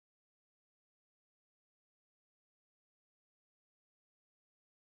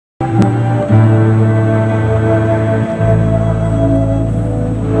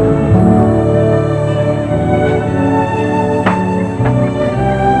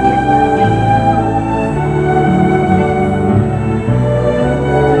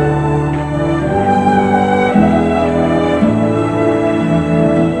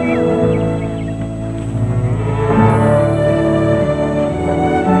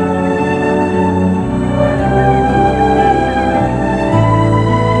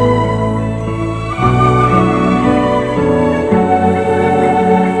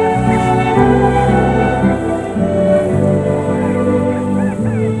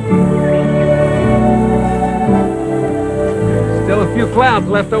clouds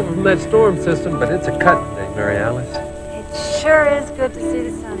left over from that storm system, but it's a cut today, Mary Alice. It sure is good to see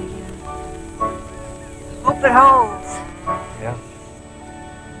the sun again. Hope it holds. Yeah.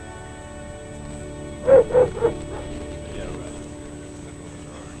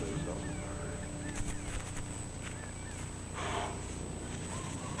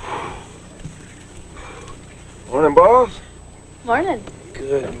 Morning, boss. Morning.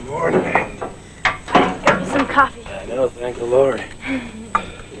 Good morning. Got me some coffee. I know, thank the Lord.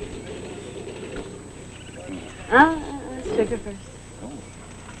 Sugar first.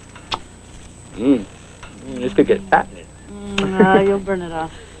 This could get fat. You'll burn it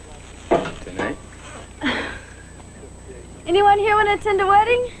off. Tonight? Anyone here want to attend a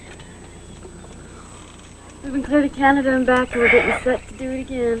wedding? We've been clear to Canada and back, and we're getting set to do it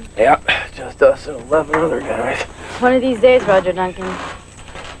again. Yep, just us and 11 other guys. One of these days, Roger Duncan,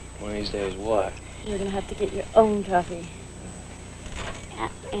 One of these days, what? you're going to have to get your own coffee.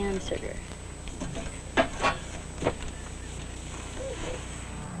 And sugar.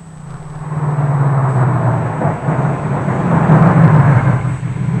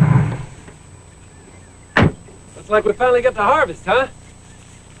 Looks like we finally got to harvest, huh?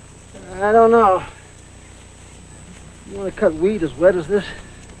 I don't know. You want to cut wheat as wet as this?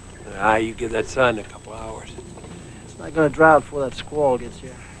 You give that sun a couple hours. It's not going to dry out before that squall gets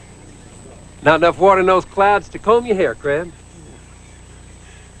here. Not enough water in those clouds to comb your hair, Crab.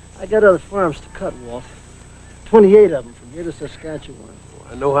 I got other farms to cut, Walt. 28 of them from here to Saskatchewan.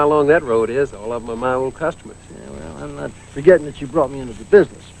 I know how long that road is. All of them are my old customers. Yeah, well, I'm not forgetting that you brought me into the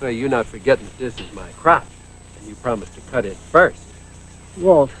business. Well, you're not forgetting that this is my crop, and you promised to cut it first.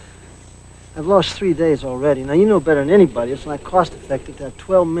 Walt, I've lost 3 days already. Now, you know better than anybody, it's not cost-effective to have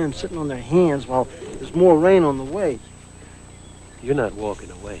 12 men sitting on their hands while there's more rain on the way. You're not walking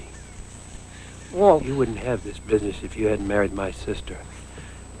away. Walt, You wouldn't have this business if you hadn't married my sister.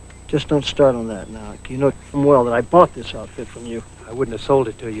 just don't start on that now. You know well that I bought this outfit from you. I wouldn't have sold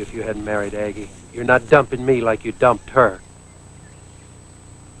it to you if you hadn't married Aggie. You're not dumping me like you dumped her.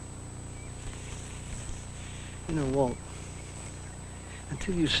 You know, Walt,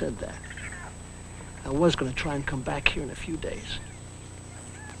 until you said that, I was going to try and come back here in a few days.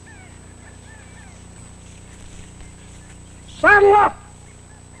 Saddle up!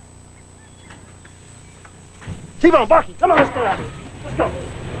 T-Bone, Barky, come on, let's go out here. Let's go.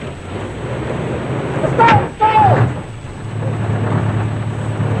 Let's go, let's go!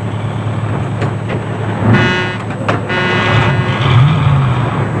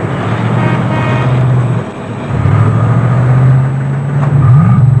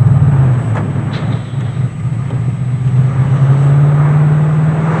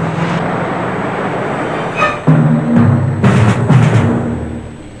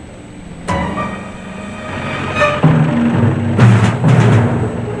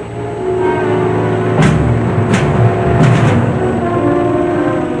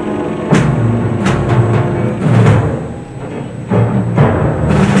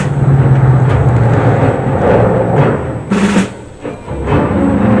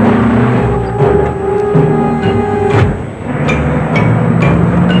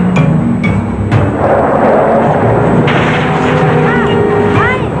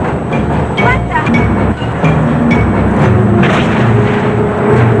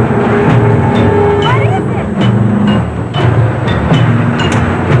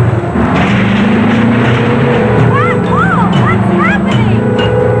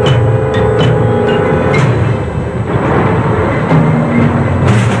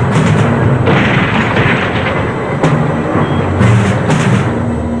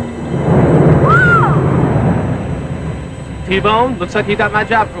 T-Bone, looks like you got my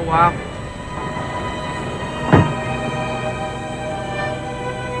job for a while.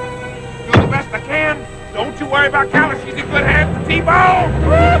 Do the best I can. Don't you worry about Callie. She's in good hands for T-Bone.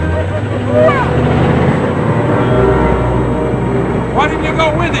 Why didn't you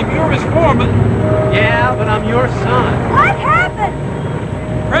go with him? You're his foreman. Yeah, but I'm your son. What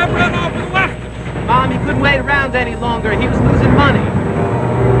happened? Crab ran off and left us. Mom, he couldn't wait around any longer. He was losing money.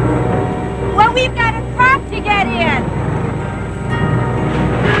 Well, we've got a crop to get in.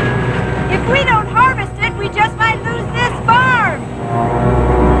 If we don't harvest it, we just might lose this farm.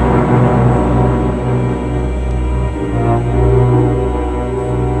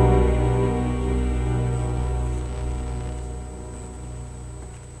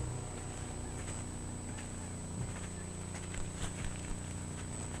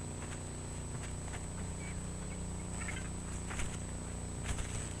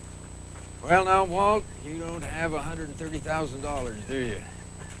 Well, now, Walt, you don't have $130,000, do you?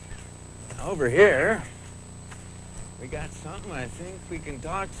 Over here, We got something I think we can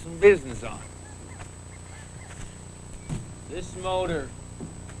talk some business on. This motor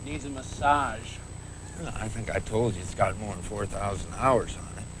needs a massage. Well, I think I told you it's got more than 4,000 hours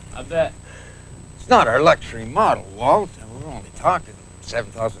on it. I bet. It's not our luxury model, Walt, and we're only talking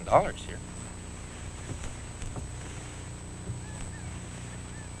 $7,000 here.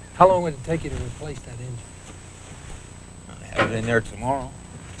 How long would it take you to replace that engine? I have it in there tomorrow.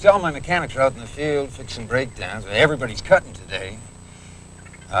 See, all my mechanics are out in the field fixing breakdowns. Everybody's cutting today,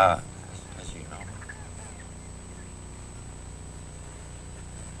 as you know.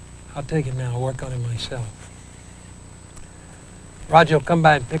 I'll take it now. I'll work on it myself. Roger will come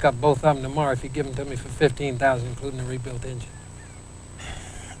by and pick up both of them tomorrow if you give them to me for $15,000, including the rebuilt engine.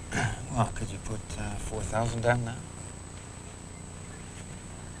 Well, could you put 4,000 down now?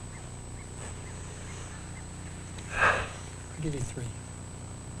 I'll give you 3.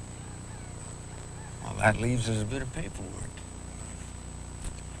 Well, that leaves us a bit of paperwork.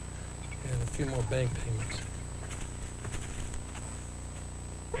 And a few more bank payments.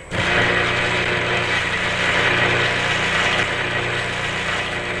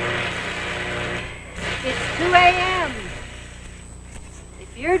 It's 2 a.m.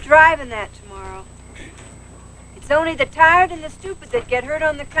 If you're driving that tomorrow, it's only the tired and the stupid that get hurt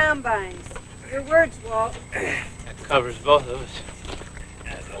on the combines. Your words, Walt. That covers both of us.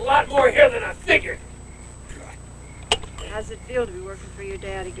 There's a lot more here than I figured. How's it feel to be working for your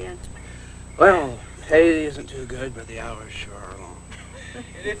dad again? Well, pay isn't too good, but the hours sure are long.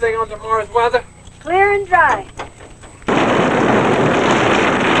 Anything on tomorrow's weather? Clear and dry.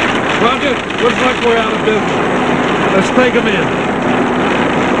 Roger, looks like we're out of business. Let's take them in.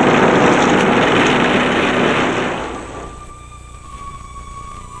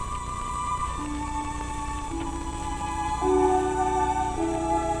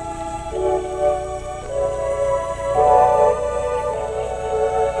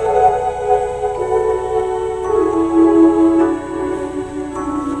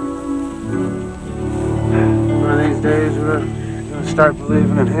 Start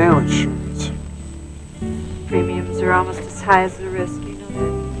believing in hail insurance. Premiums are almost as high as the risk, you know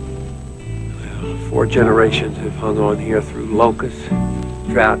that? Well, 4 generations have hung on here through locusts,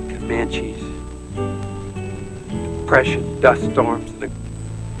 drought, Comanches, depression, dust storms, and the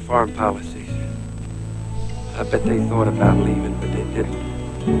farm policies. I bet they thought about leaving, but they didn't.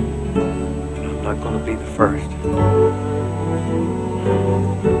 And I'm not going to be the first.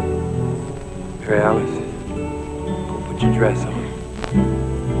 Mary Alice, go put your dress on.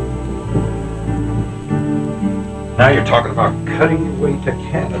 Now you're talking about cutting your way to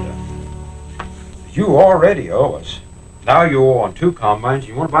Canada. You already owe us. Now you owe on 2 combines,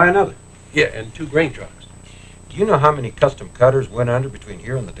 you want to buy another. Yeah, and 2 grain trucks. Do you know how many custom cutters went under between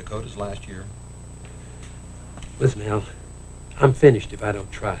here and the Dakotas last year? Listen, Al, I'm finished if I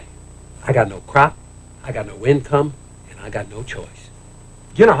don't try. I got no crop, I got no income, and I got no choice.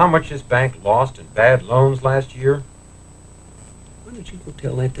 Do you know how much this bank lost in bad loans last year? Why don't you go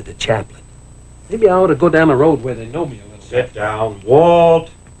tell that to the chaplain? Maybe I ought to go down the road where they know me a little. Sit down, Walt.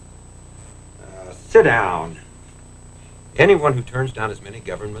 Sit down. Anyone who turns down as many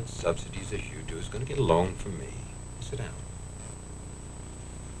government subsidies as you do is going to get a loan from me. Sit down.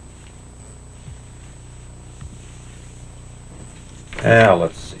 Now,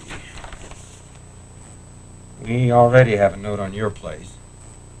 let's see. We already have a note on your place.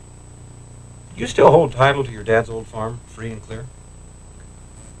 You still hold title to your dad's old farm, free and clear?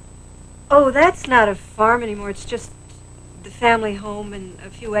 Oh, that's not a farm anymore. It's just the family home and a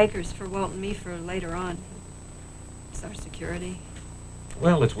few acres for Walt and me for later on. It's our security.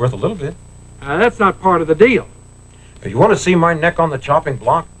 Well, it's worth a little bit. That's not part of the deal. You want to see my neck on the chopping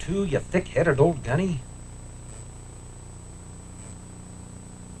block, too, you thick-headed old gunny?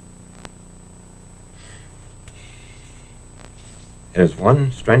 There's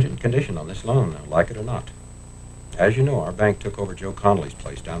one stringent condition on this loan, now, like it or not. As you know, our bank took over Joe Connolly's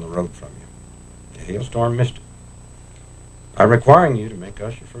place down the road from you. The hailstorm missed it. I'm requiring you to make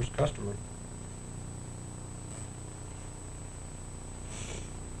us your first customer.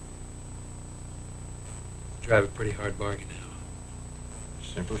 Drive a pretty hard bargain now.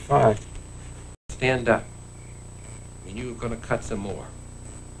 Simplify. Stand up. I mean, you're going to cut some more.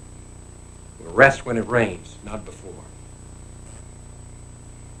 We'll rest when it rains, not before.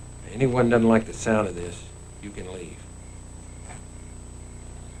 If anyone doesn't like the sound of this, you can leave.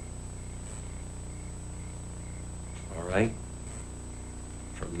 All right?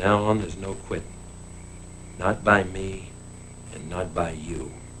 From now on, there's no quitting. Not by me, and not by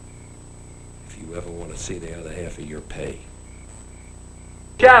you. If you ever want to see the other half of your pay.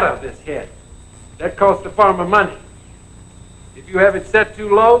 Get out of this head. That cost the farmer money. If you have it set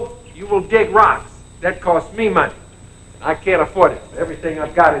too low, you will dig rocks. That costs me money. I can't afford it. Everything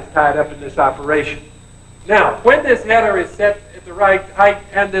I've got is tied up in this operation. Now, when this header is set at the right height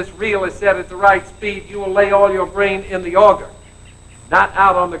and this reel is set at the right speed, you will lay all your grain in the auger, not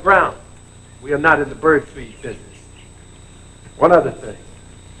out on the ground. We are not in the bird feed business. One other thing.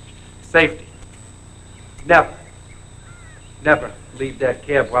 Safety. Never, never leave that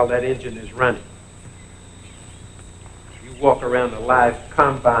cab while that engine is running. You walk around a live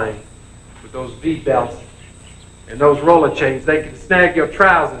combine with those V-belts and those roller chains, they can snag your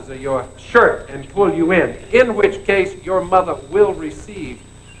trousers or your shirt and pull you in which case your mother will receive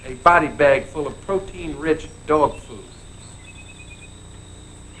a body bag full of protein-rich dog food.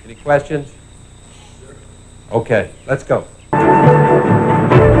 Any questions? Okay, let's go.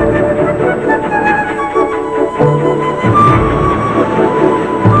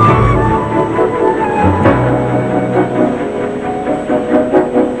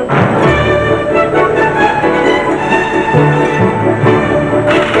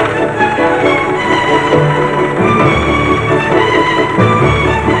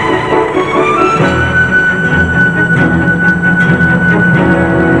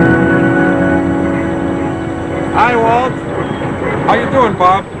 How you doing,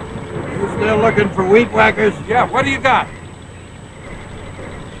 Bob? You still looking for weed whackers? Yeah, what do you got?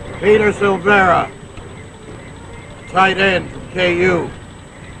 Peter Silvera, tight end from KU.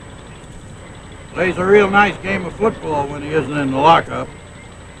 Plays a real nice game of football when he isn't in the lockup.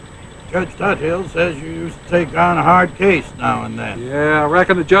 Judge Tuthill says you used to take on a hard case now and then. Yeah, I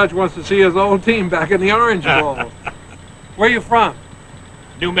reckon the judge wants to see his old team back in the Orange Bowl. Where you from?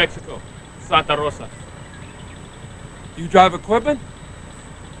 New Mexico, Santa Rosa. You drive equipment?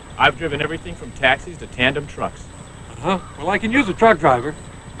 I've driven everything from taxis to tandem trucks. Uh-huh. Well, I can use a truck driver.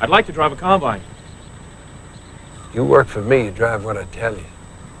 I'd like to drive a combine. You work for me, you drive what I tell you.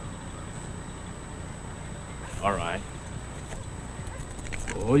 All right.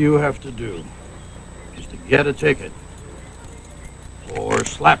 All you have to do is to get a ticket or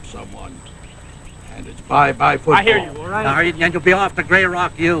slap someone, and it's bye-bye football. I hear you, all right? All right, and you'll be off the Grey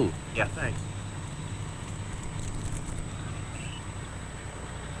Rock U. Yeah, thanks.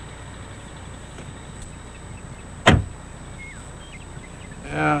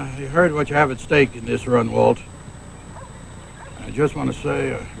 Yeah, you heard what you have at stake in this run, Walt. I just want to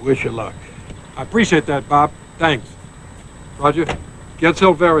say I wish you luck. I appreciate that, Bob. Thanks. Roger, get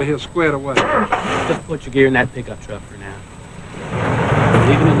Silvera here squared away. Just put your gear in that pickup truck for now. We're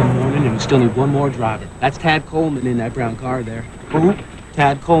leaving in the morning, and we still need one more driver. That's Tad Coleman in that brown car there. Who?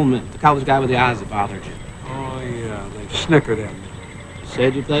 Tad Coleman, the college guy with the eyes that bothered you. Oh, yeah, they snickered at me.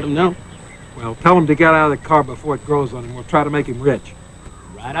 Said you'd let him know. Well, tell him to get out of the car before it grows on him. We'll try to make him rich.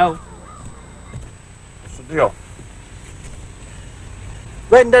 Righto. What's the deal?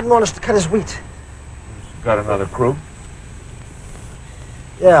 Braden doesn't want us to cut his wheat. Got another crew?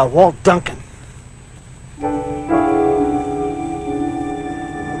 Yeah, Walt Duncan.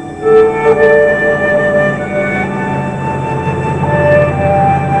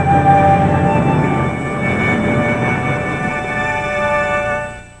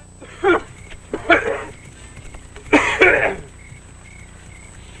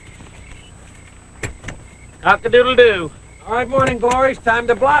 Cock-a-doodle-doo. All right, morning glories. Time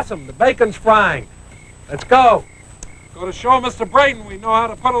to blossom. The bacon's frying. Let's go. Go to show Mr. Braden we know how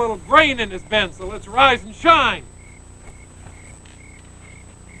to put a little grain in his bin, so let's rise and shine.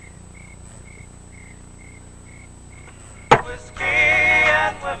 It's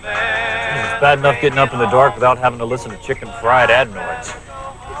bad enough getting up in the dark without having to listen to chicken fried adenoids.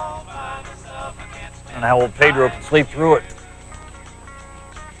 I don't know how old Pedro can sleep through it.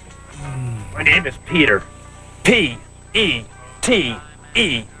 My name is Peter. P-E-T-E-R.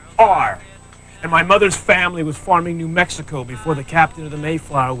 And my mother's family was farming New Mexico before the captain of the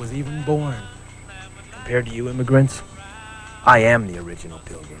Mayflower was even born. Compared to you immigrants, I am the original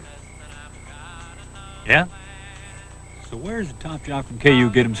pilgrim. Yeah? So where's the top jock from KU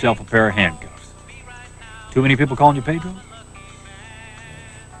get himself a pair of handcuffs? Too many people calling you Pedro?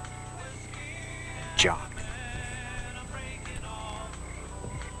 Jock.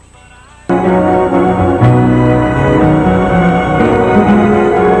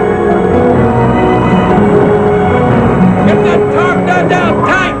 Get that tar done down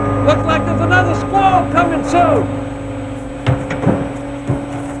tight. Looks like there's another squall coming soon.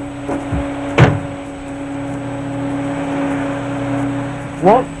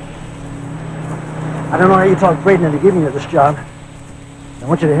 Walt, I don't know how you talk Braden into giving you this job. I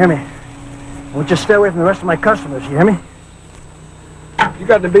want you to hear me. I want you to stay away from the rest of my customers, you hear me? You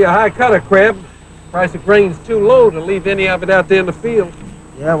got to be a high cutter, Crab. Price of grain's too low to leave any of it out there in the field.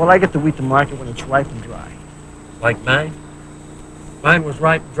 Yeah, well, I get the wheat to market when it's ripe and dry. Like mine? Mine was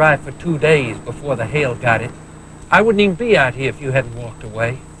ripe and dry for 2 days before the hail got it. I wouldn't even be out here if you hadn't walked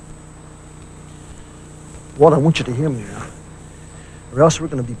away. Walt, I want you to hear me now. Or else we're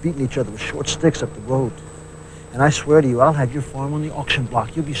going to be beating each other with short sticks up the road. And I swear to you, I'll have your farm on the auction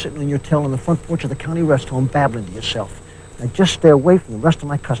block. You'll be sitting on your tail on the front porch of the county rest home babbling to yourself. Now just stay away from the rest of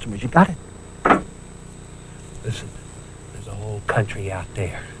my customers. You got it? Listen, there's a whole country out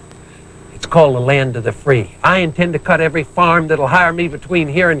there. It's called the land of the free. I intend to cut every farm that'll hire me between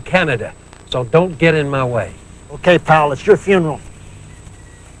here and Canada. So don't get in my way. Okay, pal, it's your funeral.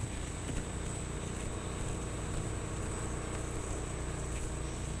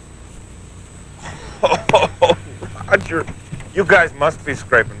 Roger, you guys must be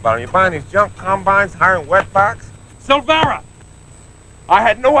scraping bottom. You buying these junk combines, hiring wetbacks? Silvera! I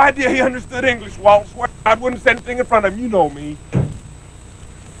had no idea he understood English, Walt. Swear I wouldn't say anything in front of him. You know me.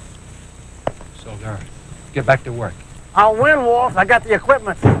 Silvera, get back to work. I'll win, Walt. I got the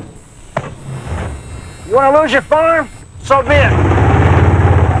equipment. You want to lose your farm? So be it.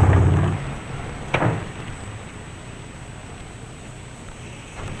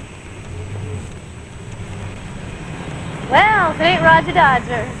 Well, if it ain't Roger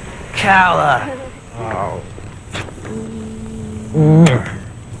Dodger. Calla. Oh.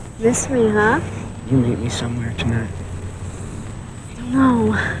 Miss me, huh? You meet me somewhere tonight. I don't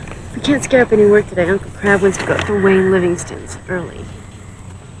know. If we can't scare up any work today, Uncle Crab wants to go to Wayne Livingston's early.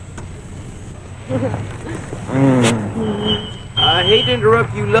 I hate to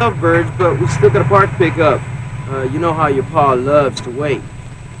interrupt you lovebirds, but we still got a part to pick up. You know how your pa loves to wait.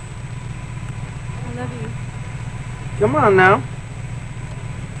 I love you. Come on now.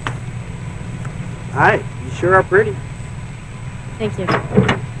 Hi, you sure are pretty. Thank you.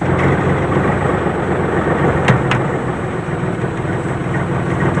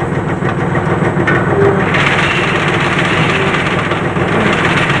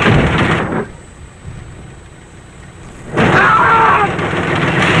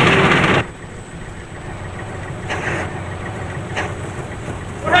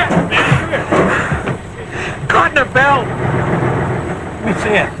 Gardner Bell! Let me see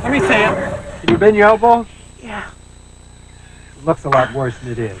it. Let me see it. Can you bend your elbow? Yeah. It looks a lot worse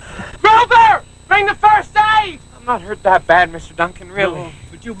than it is. Grover! Bring the first aid! I'm not hurt that bad, Mr. Duncan, really. No,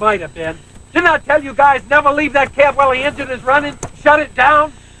 but you might have been. Didn't I tell you guys never leave that cab while the engine is running? Shut it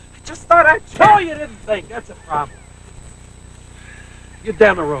down? I just thought I'd check. No, you didn't think. That's a problem. Get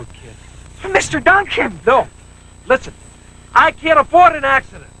down the road, kid. Mr. Duncan! No. Listen, I can't afford an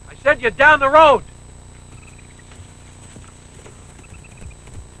accident. I said you're down the road.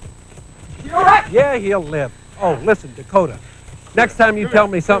 You all right? Yeah, he'll live. Oh, listen, Dakota. Next time you tell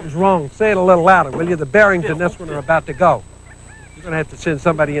me something's wrong, say it a little louder, will you? The bearings in this one are about to go. You're going to have to send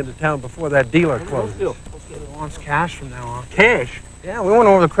somebody into town before that dealer closes. He wants cash from now on. Cash? Yeah, we went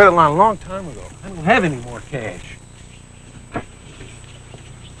over the credit line a long time ago. I don't have any more cash.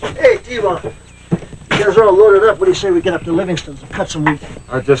 Hey, T-Bone. You guys are all loaded up. What do you say we get up to Livingston's and cut some wheat?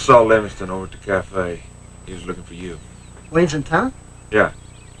 I just saw Livingston over at the cafe. He was looking for you. Wayne's in town? Yeah.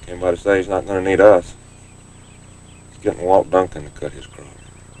 Came by to say he's not going to need us. He's getting Walt Duncan to cut his crop.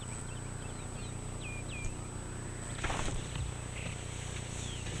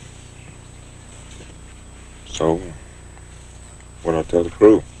 So, what'd I tell the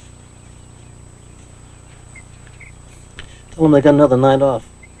crew? Tell them they got another night off.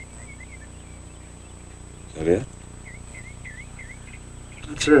 Is that it?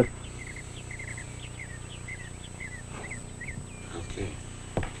 That's it. Okay.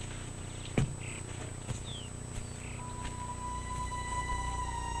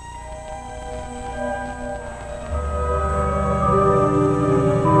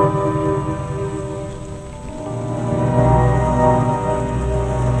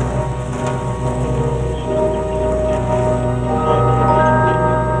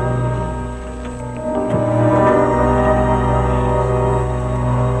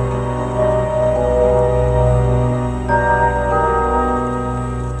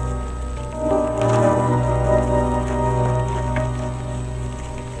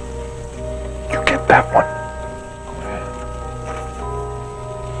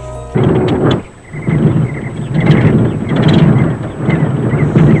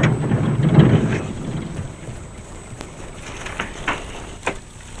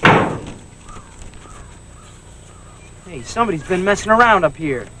 Hey, somebody's been messing around up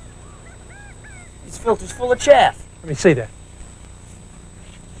here. This filter's full of chaff. Let me see that.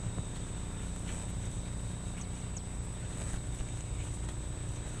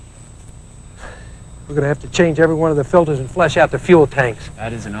 We're gonna have to change every one of the filters and flush out the fuel tanks.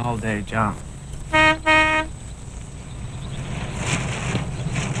 That is an all-day job.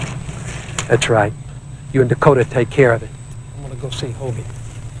 That's right. You and Dakota take care of it. I'm gonna go see Hogan.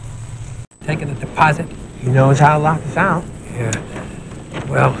 Taking a deposit? He knows how to lock us out. Yeah.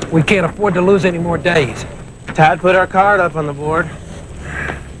 Well, we can't afford to lose any more days. Tad put our card up on the board.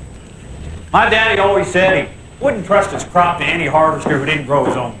 My daddy always said he wouldn't trust his crop to any harvester who didn't grow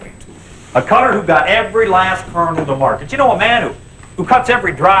his own wheat. A cutter who got every last kernel to market. You know, a man who cuts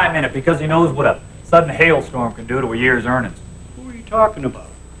every dry minute because he knows what a sudden hailstorm can do to a year's earnings. Who are you talking about?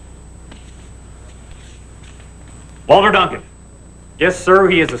 Walter Duncan. Yes, sir,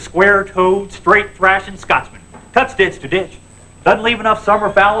 he is a square-toed, straight-thrashing Scotsman. Cuts ditch to ditch. Doesn't leave enough summer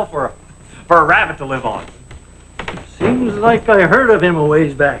fallow for a rabbit to live on. Seems like I heard of him a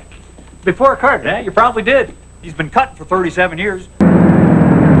ways back. Before Carter. Yeah, you probably did. He's been cutting for 37 years.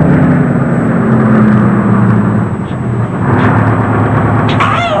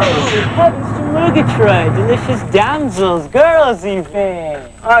 Heavens to Murgatroyd, delicious damsels, girls even.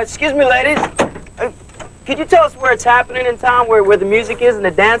 Excuse me, ladies. Could you tell us where it's happening in town, where the music is and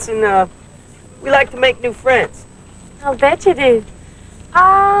the dancing? We like to make new friends. I'll bet you do.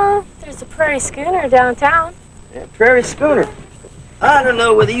 There's a Prairie Schooner downtown. Yeah, Prairie Schooner. I don't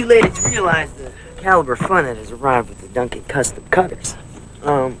know whether you ladies realize the caliber of fun that has arrived with the Duncan Custom Cutters.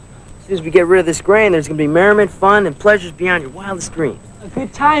 As soon as we get rid of this grain, there's going to be merriment, fun, and pleasures beyond your wildest dreams. A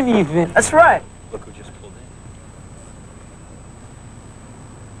good time even. That's right. Look who just pulled in.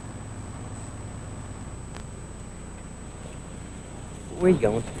 Where are you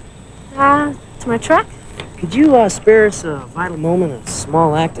going? To my truck? Could you spare us a vital moment, a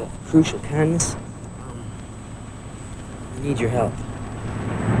small act of crucial kindness? We need your help.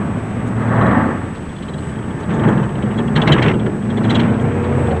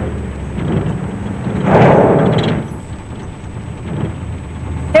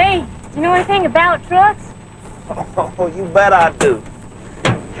 Hey, do you know anything about trucks? Oh, you bet I do.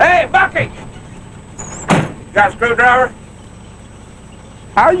 Hey, Bucky! You got a screwdriver?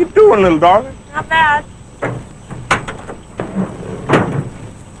 How you doing, little darling? Not bad.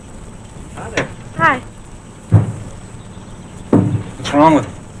 Hi there. Hi. What's wrong with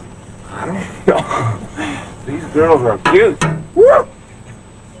them? I don't know. These girls are cute. Woo!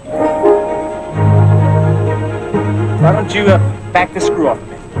 Why don't you back the screw off a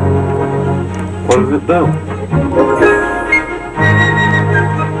bit? What does it do?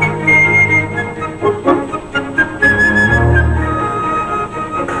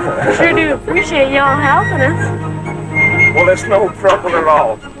 Sure do appreciate y'all helping us. Well, it's no trouble at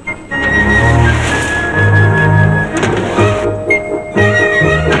all.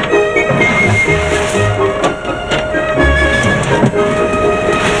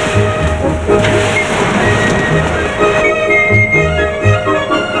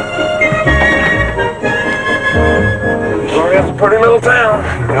 It's a pretty little town.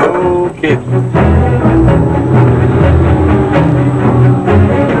 No kidding.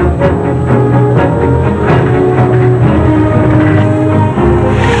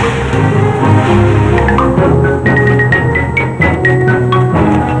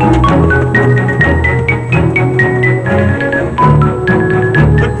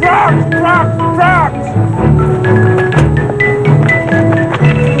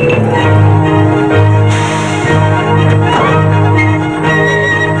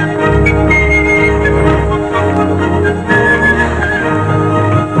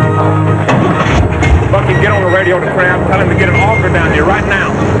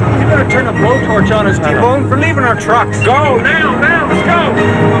 On us, T-Bone, for leaving our trucks. Go, now, let's go!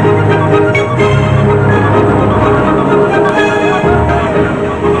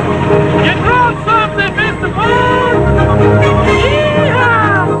 You dropped something, Mr. Bone!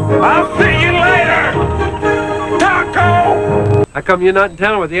 Yeehaw! I'll see you later! Taco! How come you're not in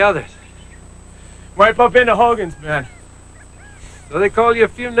town with the others? Might bump into Hogan's, man. So they call you a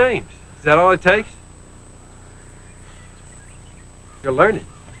few names. Is that all it takes? You're learning.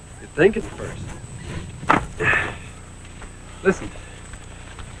 You're thinking first. Listen,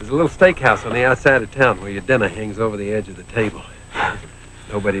 there's a little steakhouse on the outside of town where your dinner hangs over the edge of the table.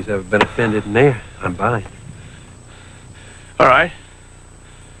 Nobody's ever been offended in there. I'm buying. All right.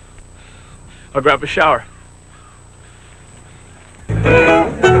 I'll grab a shower.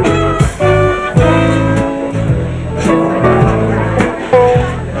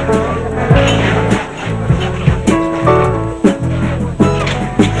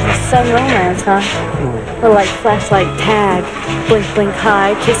 Some romance, huh? Or like flashlight tag, blink blink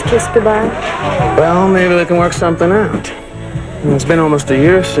hi, kiss kiss goodbye. Well, maybe we can work something out. It's been almost a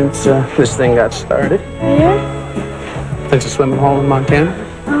year since this thing got started. A year? Since the swimming hole in Montana.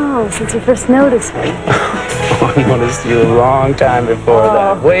 Oh, since you first noticed me. I noticed you a long time before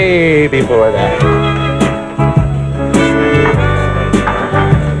that. Way before that.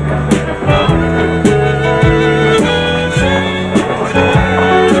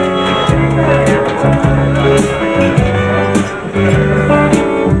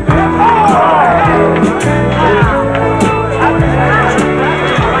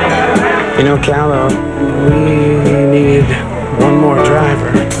 You know, Cal, we need one more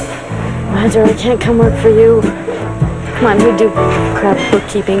driver. Roger, I can't come work for you. Come on, we do crap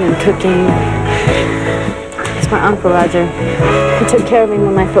bookkeeping and cooking. It's my uncle, Roger. He took care of me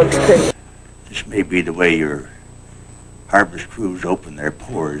when my folks couldn't. This may be the way your harvest crews open their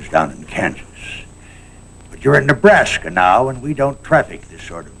pores down in Kansas. But you're in Nebraska now, and we don't traffic this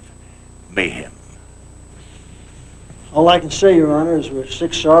sort of mayhem. All I can say, Your Honor, is we're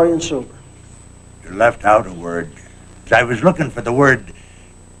sick, sorry, and sober. You left out a word. I was looking for the word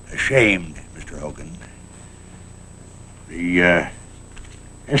ashamed, Mr. Hogan. The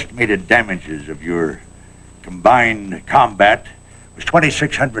estimated damages of your combined combat was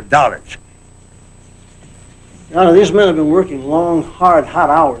 $2,600. Your Honor, these men have been working long, hard, hot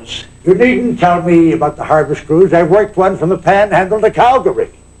hours. You needn't tell me about the harvest crews. I worked one from the Panhandle to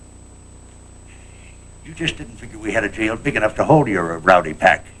Calgary. You just didn't figure we had a jail big enough to hold your rowdy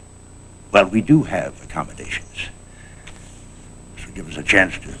pack. Well, we do have accommodations. This will give us a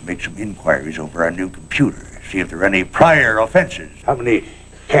chance to make some inquiries over our new computer, see if there are any prior offenses. How many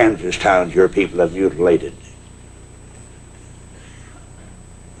Kansas towns your people have mutilated?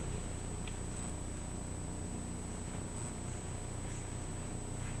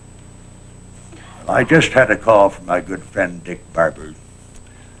 Well, I just had a call from my good friend Dick Barber,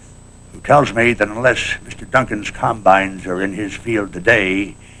 who tells me that unless Mr. Duncan's combines are in his field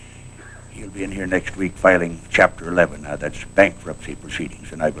today, he'll be in here next week filing Chapter 11. Now, that's bankruptcy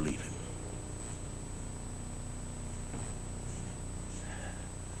proceedings, and I believe him.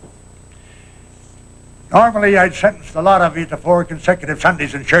 Normally, I'd sentence a lot of you to 4 consecutive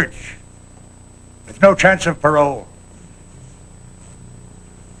Sundays in church, with no chance of parole.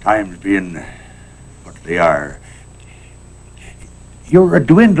 Times being what they are, you're a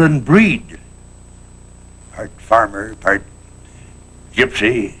dwindling breed. Part farmer, part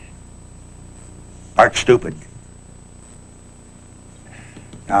gypsy, part stupid.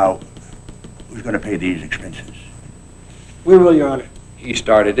 Now, who's going to pay these expenses? We will, Your Honor. He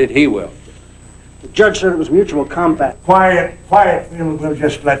started it, he will. The judge said it was mutual combat. Quiet. We'll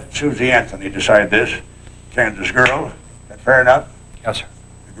just let Susie Anthony decide this. Kansas girl. Is that fair enough? Yes, sir.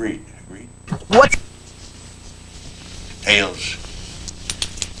 Agreed. What? Hales.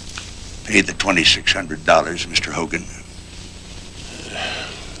 Pay the $2,600, Mr. Hogan.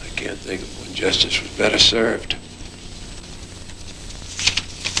 I can't think of when justice was better served.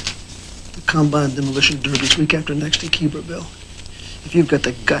 The Combine Demolition Derby's week after next in Keeperville. If you've got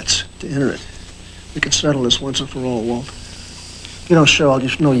the guts to enter it, we can settle this once and for all, Walt. If you don't show, I'll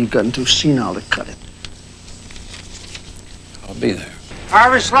just know you've gotten too senile to cut it. I'll be there.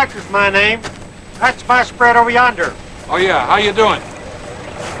 Harvey Selector's my name. That's my spread over yonder. Oh, yeah. How you doing?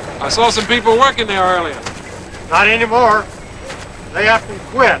 I saw some people working there earlier. Not anymore. They up and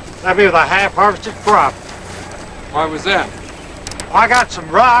quit. That'd be with a half-harvested crop. Why was that? I got some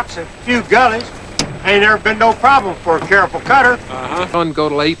rocks and a few gullies. Ain't ever been no problem for a careful cutter. Uh-huh. Don't go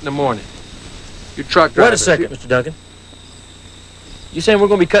till 8 in the morning. Your truck driver. Wait a second, Mr. Duncan. You saying we're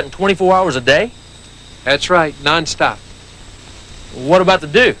going to be cutting 24 hours a day? That's right, non-stop. What about the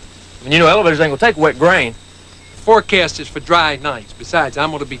dew? I mean, you know, elevators ain't going to take wet grain. Forecast is for dry nights. Besides,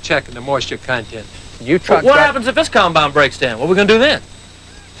 I'm going to be checking the moisture content. You truck what happens if this combine breaks down? What are we going to do then?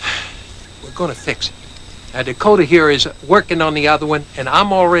 We're going to fix it. Now, Dakota here is working on the other one, and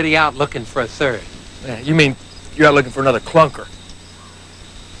I'm already out looking for a third. Yeah, you mean you're out looking for another clunker?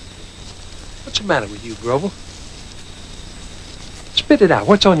 What's the matter with you, Grover? Spit it out.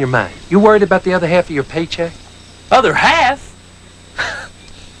 What's on your mind? You worried about the other half of your paycheck? Other half?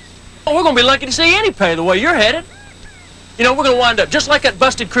 Oh, we're going to be lucky to see any pay the way you're headed. You know, we're going to wind up just like that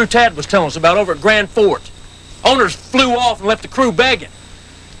busted crew Tad was telling us about over at Grand Fort. Owners flew off and left the crew begging.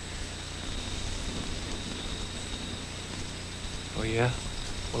 Oh, yeah?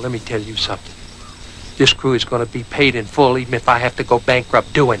 Well, let me tell you something. This crew is going to be paid in full even if I have to go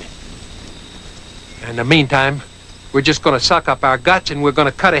bankrupt doing it. In the meantime, we're just going to suck up our guts and we're going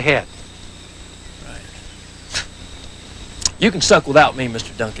to cut ahead. You can suck without me,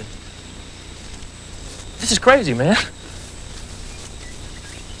 Mr. Duncan. This is crazy, man.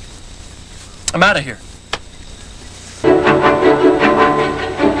 I'm out of here.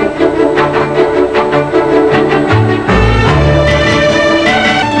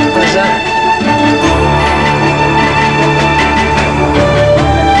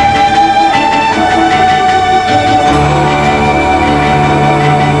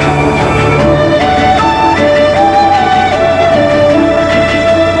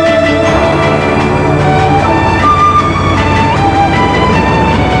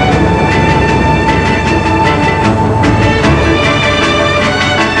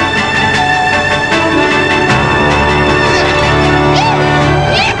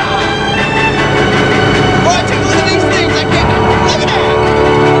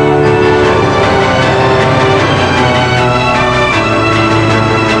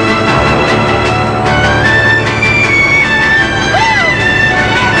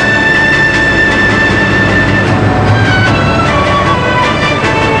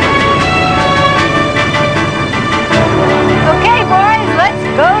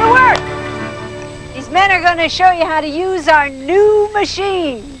 men are going to show you how to use our new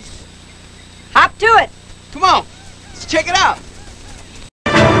machines. Hop to it. Come on, let's check it out.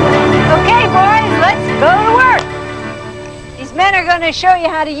 Okay, boys, let's go to work. These men are going to show you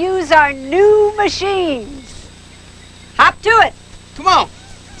how to use our new machines. Hop to it. Come on,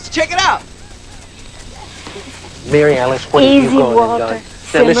 let's check it out. Mary Alice, what have you Easy, gone Walter. and done?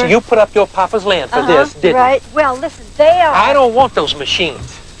 Now listen, you put up your papa's land for this, didn't right. Well, listen, they are... I don't want those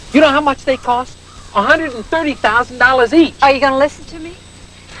machines. You know how much they cost? $130,000 each. Are you going to listen to me?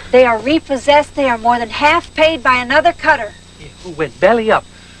 They are repossessed. They are more than half paid by another cutter. Who went belly up,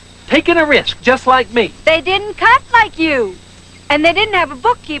 taking a risk, just like me. They didn't cut like you. And they didn't have a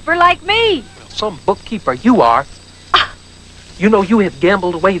bookkeeper like me. Well, some bookkeeper you are. You know you have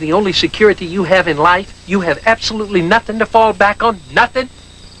gambled away the only security you have in life. You have absolutely nothing to fall back on, nothing.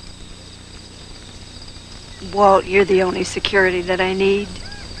 Walt, you're the only security that I need.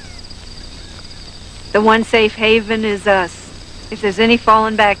 The one safe haven is us. If there's any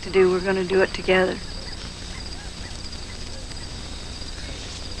falling back to do, we're going to do it together.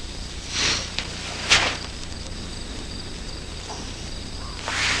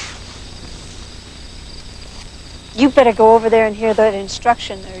 You better go over there and hear that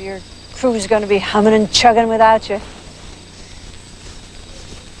instruction, or your crew's going to be humming and chugging without you.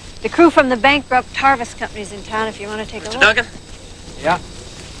 The crew from the bankrupt harvest company's in town if you want to take a look. Duncan? Yeah?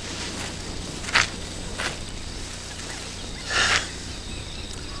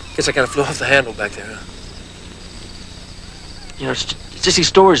 Guess I kind of flew off the handle back there, huh? You know, it's just these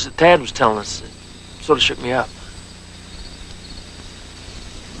stories that Tad was telling us that sort of shook me up.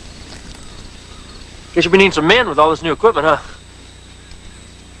 Guess you'll be needing some men with all this new equipment, huh?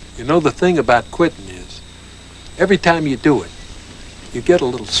 You know, the thing about quitting is, every time you do it, you get a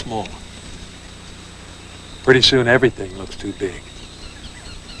little smaller. Pretty soon, everything looks too big.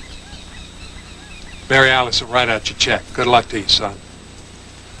 Mary Alice will write out your check. Good luck to you, son.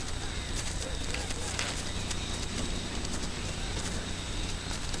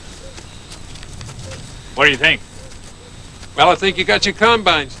 What do you think? Well, I think you got your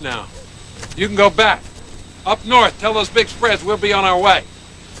combines now. You can go back. Up north, tell those big spreads we'll be on our way.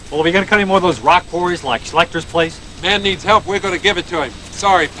 Well, are we going to cut any more of those rock quarries like Schlecter's place? Man needs help, we're going to give it to him.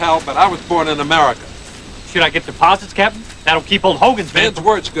 Sorry, pal, but I was born in America. Should I get deposits, Captain? That'll keep old Hogan's men. Man's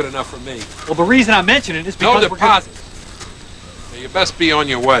word's good enough for me. Well, the reason I mention it is because No deposits. Now, you best be on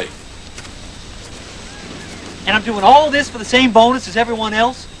your way. And I'm doing all this for the same bonus as everyone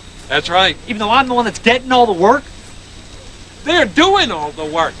else? That's right. Even though I'm the one that's getting all the work? They're doing all the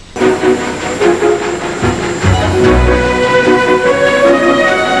work.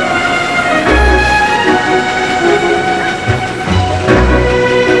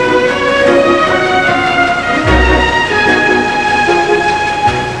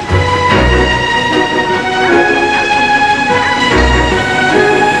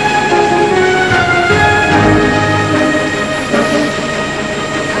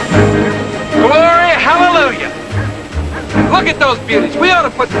 Look at those beauties. We ought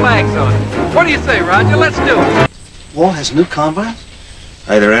to put flags on them. What do you say, Roger? Let's do it. Walt has new combines?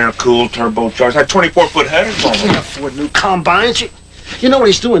 Hey, they're intercooled, turbocharged. Had 24-foot headers on them. Can't afford new combines. You know what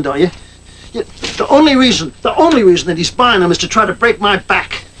he's doing, don't you? The only reason that he's buying them is to try to break my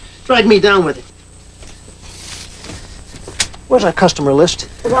back. Drag me down with it. Where's our customer list?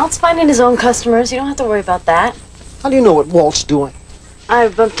 Walt's finding his own customers. You don't have to worry about that. How do you know what Walt's doing? I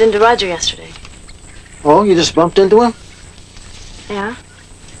bumped into Roger yesterday. Oh, you just bumped into him? Yeah?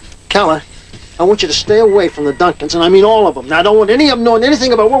 Calla, I want you to stay away from the Duncans, and I mean all of them. Now, I don't want any of them knowing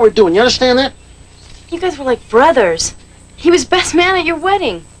anything about what we're doing. You understand that? You guys were like brothers. He was best man at your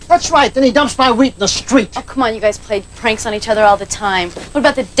wedding. That's right. Then he dumps my wheat in the street. Oh, come on. You guys played pranks on each other all the time. What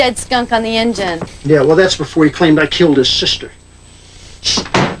about the dead skunk on the engine? Yeah, well, that's before he claimed I killed his sister. He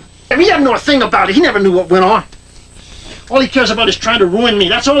didn't know a thing about it. He never knew what went on. All he cares about is trying to ruin me.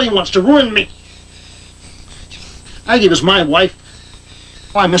 That's all he wants, to ruin me. Aggie was my wife.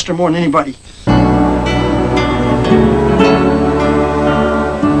 Oh, I missed her more than anybody.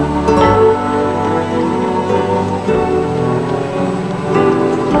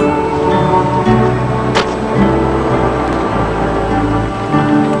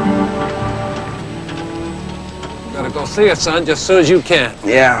 Gotta go see her, son, just as soon as you can.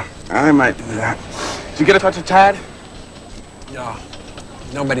 Yeah, I might do that. Did you get a touch of Tad? No.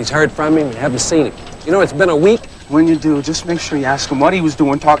 Nobody's heard from him and haven't seen him. You know, it's been a week. When you do, just make sure you ask him what he was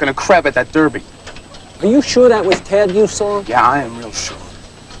doing talking to Kreb at that derby. Are you sure that was Ted you saw? Yeah, I am real sure.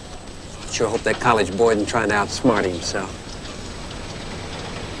 Sure hope that college boy isn't trying to outsmart himself.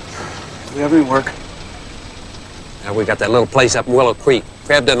 Do we have any work? Now, we got that little place up in Willow Creek.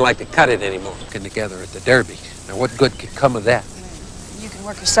 Crab doesn't like to cut it anymore. Working together at the Derby. Now, what good could come of that? You can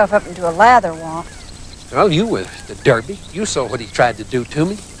work yourself up into a lather, Walt. Well, you were at the Derby. You saw what he tried to do to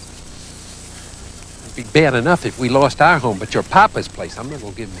me. It'd be bad enough if we lost our home, but your papa's place, I'm not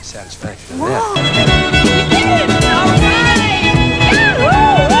going to give him the satisfaction of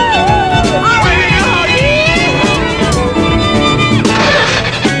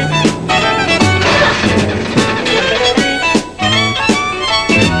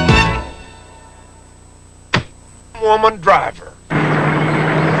Woman driver.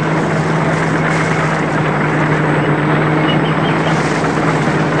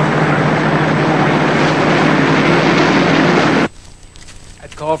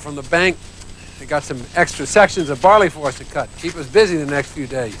 Call from the bank. They got some extra sections of barley for us to cut. Keep us busy the next few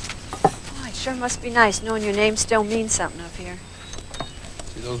days. Oh, it sure must be nice knowing your name still means something up here.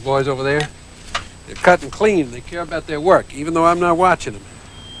 See those boys over there? They're cutting clean. They care about their work, even though I'm not watching them.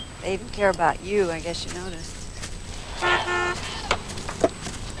 They even care about you, I guess you noticed.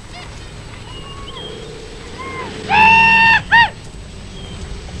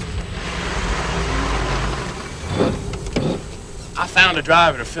 I found a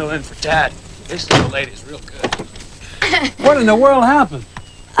driver to fill in for Dad. This little lady's real good. What in the world happened?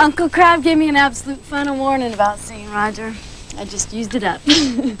 Uncle Crab gave me an absolute final warning about seeing Roger. I just used it up.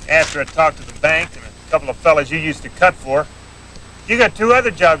 After I talked to the bank and a couple of fellas you used to cut for, you got 2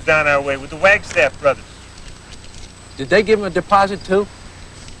 other jobs down our way with the Wagstaff brothers. Did they give him a deposit too?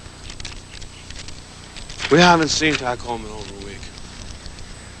 We haven't seen Ty Coleman over a week.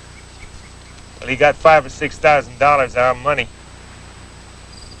 Well, he got $5,000 or $6,000 our money.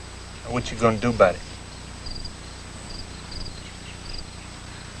 Now, what you gonna do about it?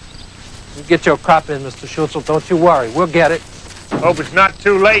 You get your crop in, Mr. Schutzel. Don't you worry. We'll get it. Hope it's not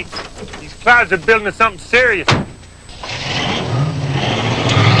too late. These clouds are building to something serious.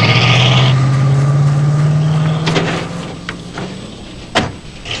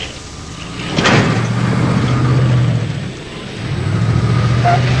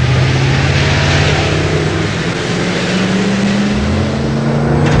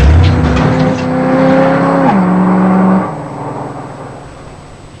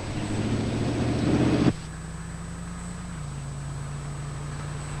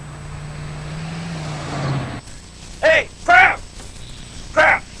 Hey, Crab!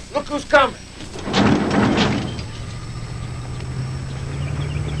 Crab, look who's coming.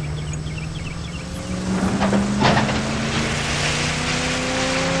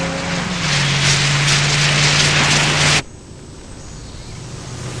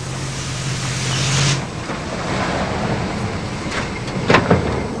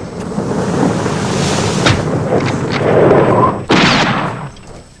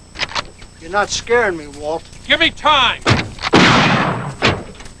 You're not scaring me, Walt. Give me time.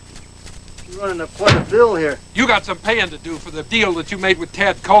 You're running up quite a bill here. You got some paying to do for the deal that you made with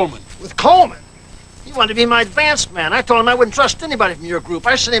Tad Coleman. With Coleman? He wanted to be my advance man. I told him I wouldn't trust anybody from your group.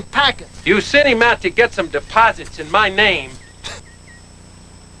 I sent him packing. You sent him out to get some deposits in my name.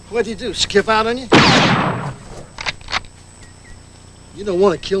 What'd he do, skip out on you? You don't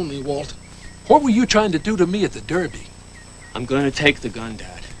want to kill me, Walt. What were you trying to do to me at the Derby? I'm gonna take the gun,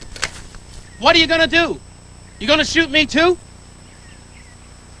 Dad. What are you gonna do? You gonna shoot me too?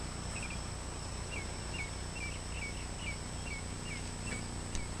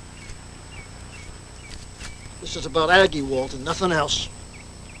 This is about Aggie, Walt, and nothing else.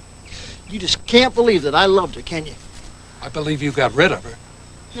 You just can't believe that I loved her, can you? I believe you got rid of her.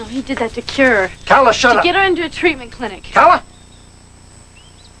 No, he did that to cure her. Calla, shut to up. get her into a treatment clinic. Calla?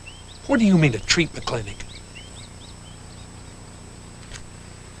 What do you mean a treatment clinic?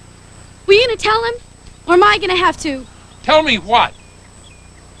 Were you gonna tell him? Or am I gonna have to? Tell me what?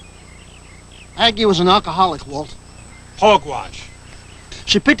 Aggie was an alcoholic, Walt. Hogwash.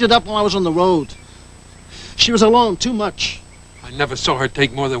 She picked it up while I was on the road. She was alone too much. I never saw her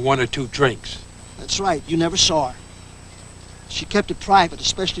take more than 1 or 2 drinks. That's right, you never saw her. She kept it private,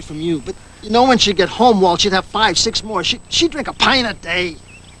 especially from you. But you know when she'd get home, Walt, she'd have 5, 6 more. She'd drink a pint a day.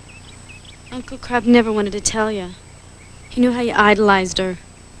 Uncle Crab never wanted to tell you. He knew how you idolized her.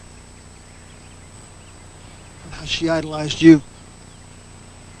 And how she idolized you.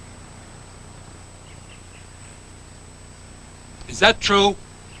 Is that true?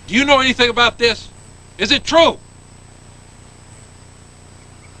 Do you know anything about this? Is it true?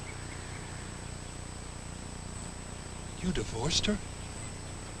 You divorced her?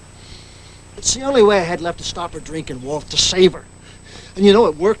 It's the only way I had left to stop her drinking, Walt, to save her. And you know,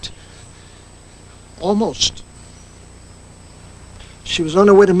 it worked. Almost. She was on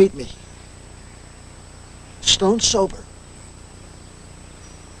her way to meet me. stone sober.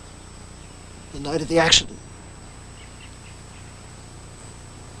 The night of the accident.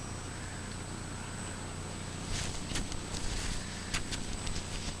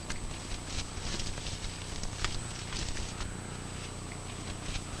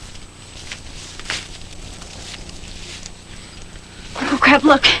 Oh, crap,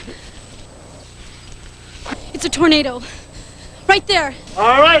 look. It's a tornado. Right there.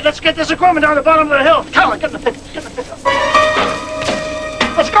 All right, let's get this equipment down the bottom of the hill. Come on, get in the pickup. Get in the pickup.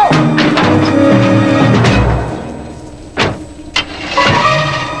 Let's go.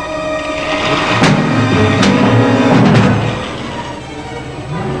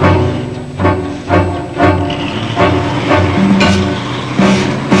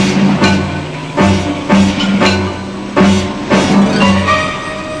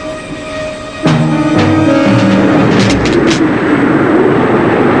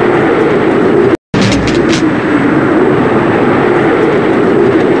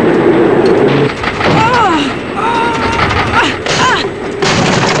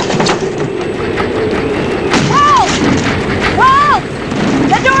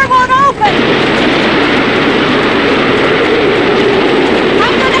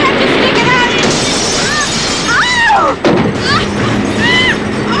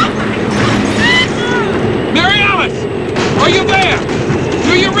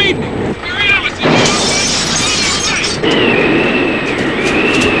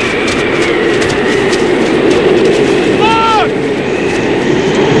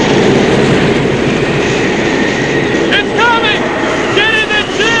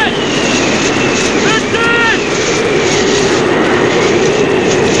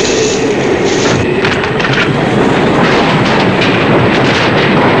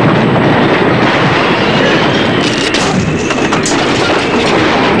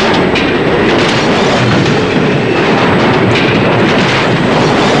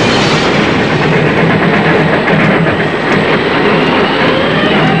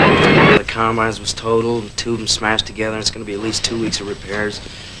 Was totaled, the two of them smashed together, and it's going to be at least 2 weeks of repairs.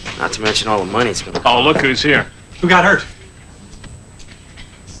 Not to mention all the money it's going to cost. Oh, look who's here. Who got hurt?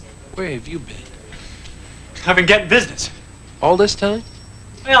 Where have you been? I've been getting business. All this time?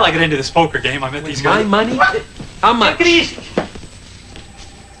 Well, I got into this poker game. I met these guys. My money? How much? Take it easy.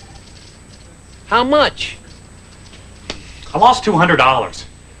 How much? I lost $200.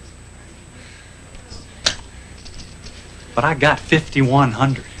 But I got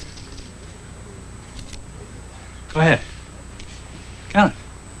 5,100. Go ahead. Count it.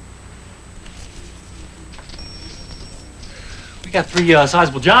 We got 3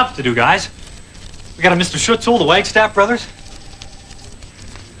 sizable jobs to do, guys. We got a Mr. Schutzel, the Wagstaff brothers.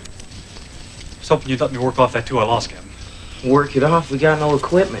 I was hoping you'd let me work off that 2 I lost, Captain. Work it off? We got no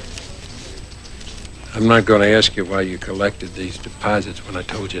equipment. I'm not going to ask you why you collected these deposits when I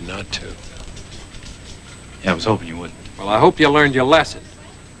told you not to. Yeah, I was hoping you wouldn't. Well, I hope you learned your lesson.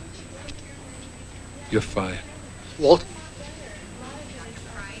 You're fired. Walt?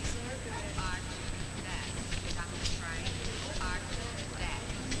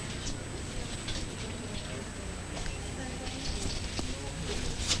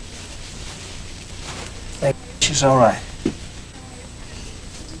 She's all right.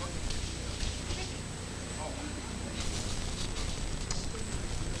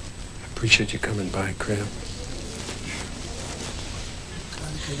 I appreciate you coming by, Crab.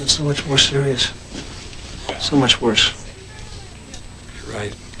 God, it could have been so much more serious. So much worse. You're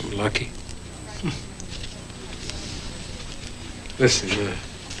right. I'm lucky. Listen,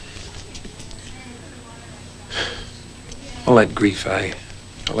 all that grief I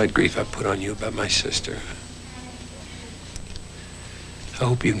put on you about my sister. I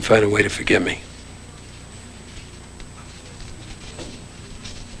hope you can find a way to forgive me.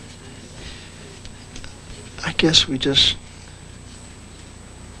 I guess we just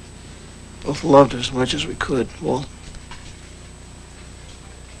both loved her as much as we could, Walt.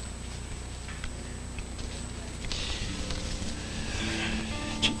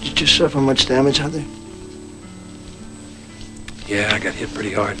 Did you suffer much damage, Heather? Yeah, I got hit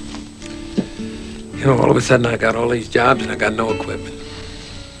pretty hard. You know, all of a sudden I got all these jobs and I got no equipment.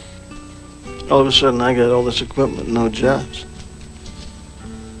 All of a sudden I got all this equipment and no jobs.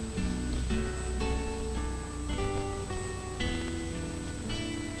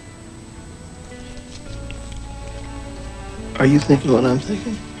 Are you thinking what I'm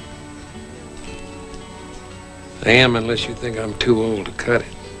thinking? I am, unless you think I'm too old to cut it.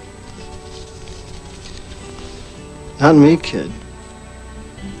 Not me, kid.